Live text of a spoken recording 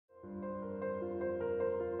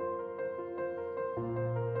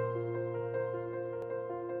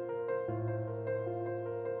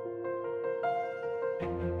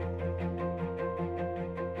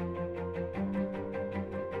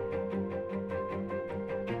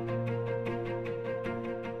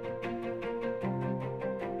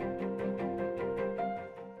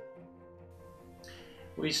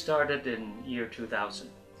We started in year 2000.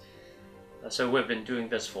 So we've been doing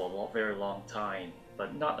this for a very long time,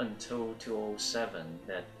 but not until 2007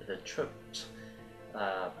 that the trips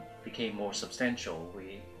became more substantial.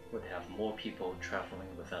 We would have more people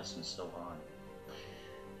traveling with us and so on.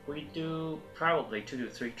 We do probably 2 to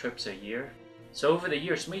 3 trips a year. So over the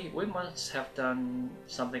years, we must have done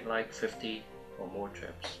something like 50 or more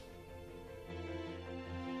trips.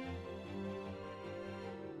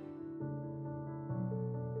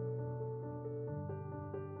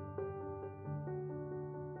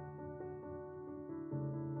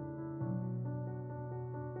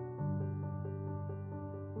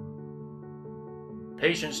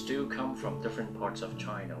 Patients do come from different parts of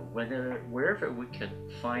China. Wherever we can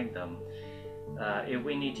find them, if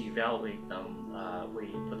we need to evaluate them, we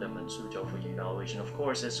put them in Suzhou for evaluation. Of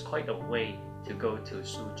course, it's quite a way to go to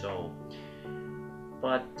Suzhou,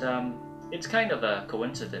 but it's kind of a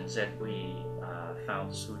coincidence that we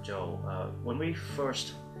found Suzhou. When we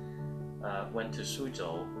first went to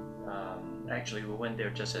Suzhou, actually we went there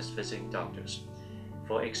just as visiting doctors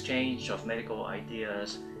for exchange of medical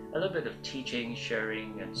ideas, a little bit of teaching,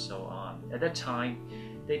 sharing, and so on. At that time,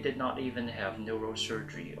 they did not even have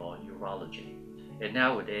neurosurgery or urology. And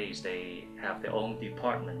nowadays, they have their own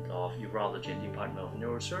department of urology and department of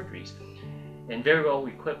neurosurgeries, and very well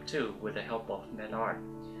equipped too with the help of MedArt.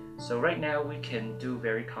 So right now, we can do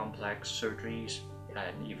very complex surgeries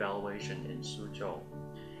and evaluation in Suzhou.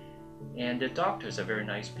 And the doctors are very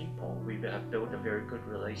nice people. We have built a very good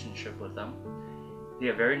relationship with them. They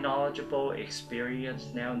are very knowledgeable,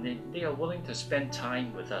 experienced now, and they are willing to spend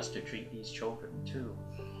time with us to treat these children too.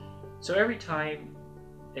 So every time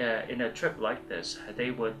in a trip like this, they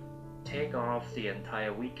would take off the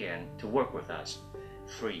entire weekend to work with us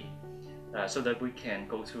free, so that we can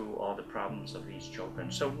go through all the problems of these children.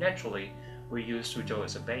 So naturally, we use Suzhou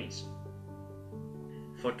as a base.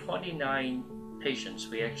 For 29 patients,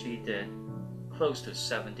 we actually did close to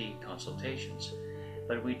 70 consultations.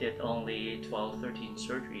 But we did only 12, 13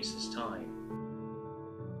 surgeries this time.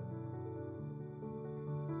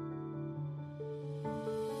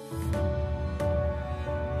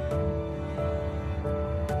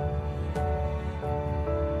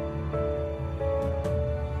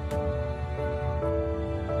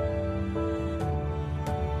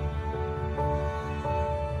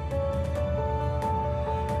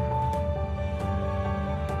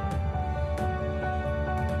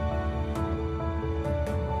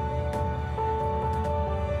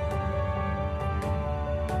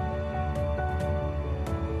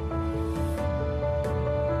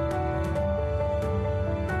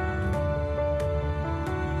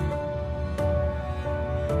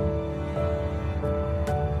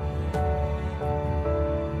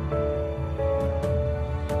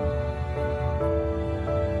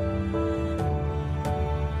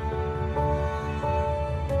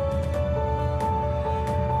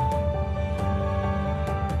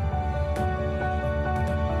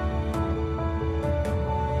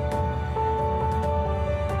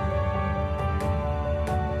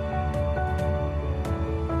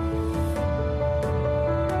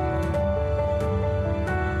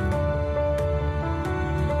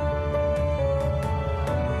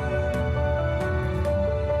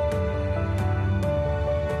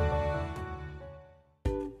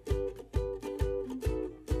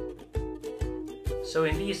 So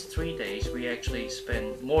in these 3 days, we actually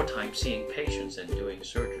spend more time seeing patients than doing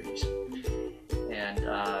surgeries.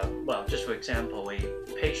 And well, just for example, a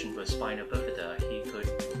patient with spina bifida, he could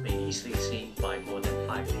be easily seen by more than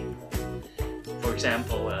 5 people. For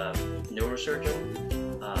example, a neurosurgeon,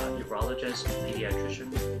 urologist,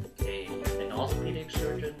 pediatrician, an orthopedic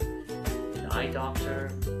surgeon, an eye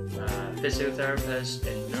doctor, physiotherapist,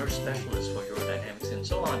 and nurse specialist for urodynamics, and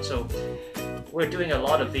so on. So we're doing a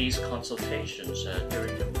lot of these consultations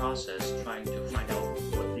during the process, trying to find out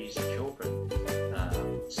what these children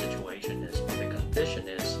situation is, what the condition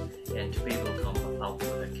is, and to be able to come up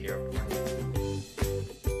with a care plan.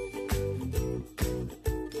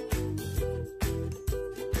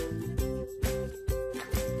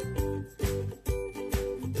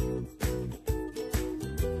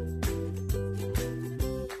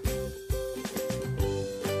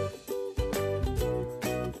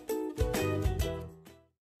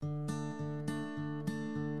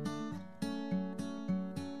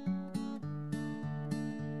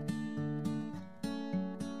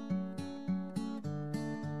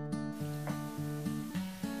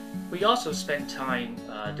 We also spent time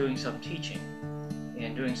doing some teaching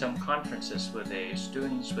and doing some conferences with the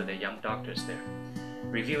students, with the young doctors there,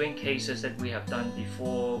 reviewing cases that we have done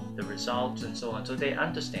before, the results and so on, so they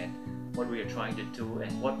understand what we are trying to do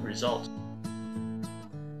and what results.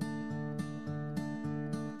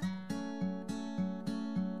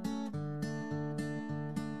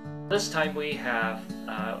 This time we have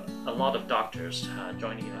a lot of doctors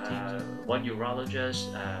joining the team. One urologist,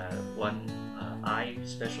 one eye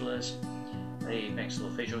specialist, a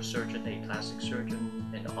maxillofacial surgeon, a plastic surgeon,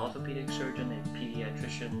 an orthopedic surgeon, a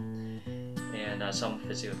pediatrician, and some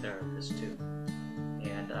physiotherapists too.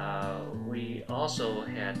 And we also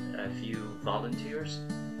had a few volunteers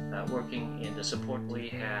working in the support. We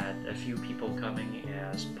had a few people coming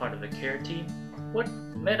as part of the care team. What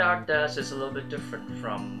MedArt does is a little bit different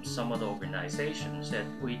from some other organizations, that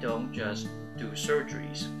we don't just do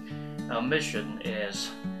surgeries. Our mission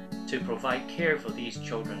is to provide care for these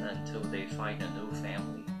children until they find a new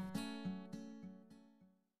family.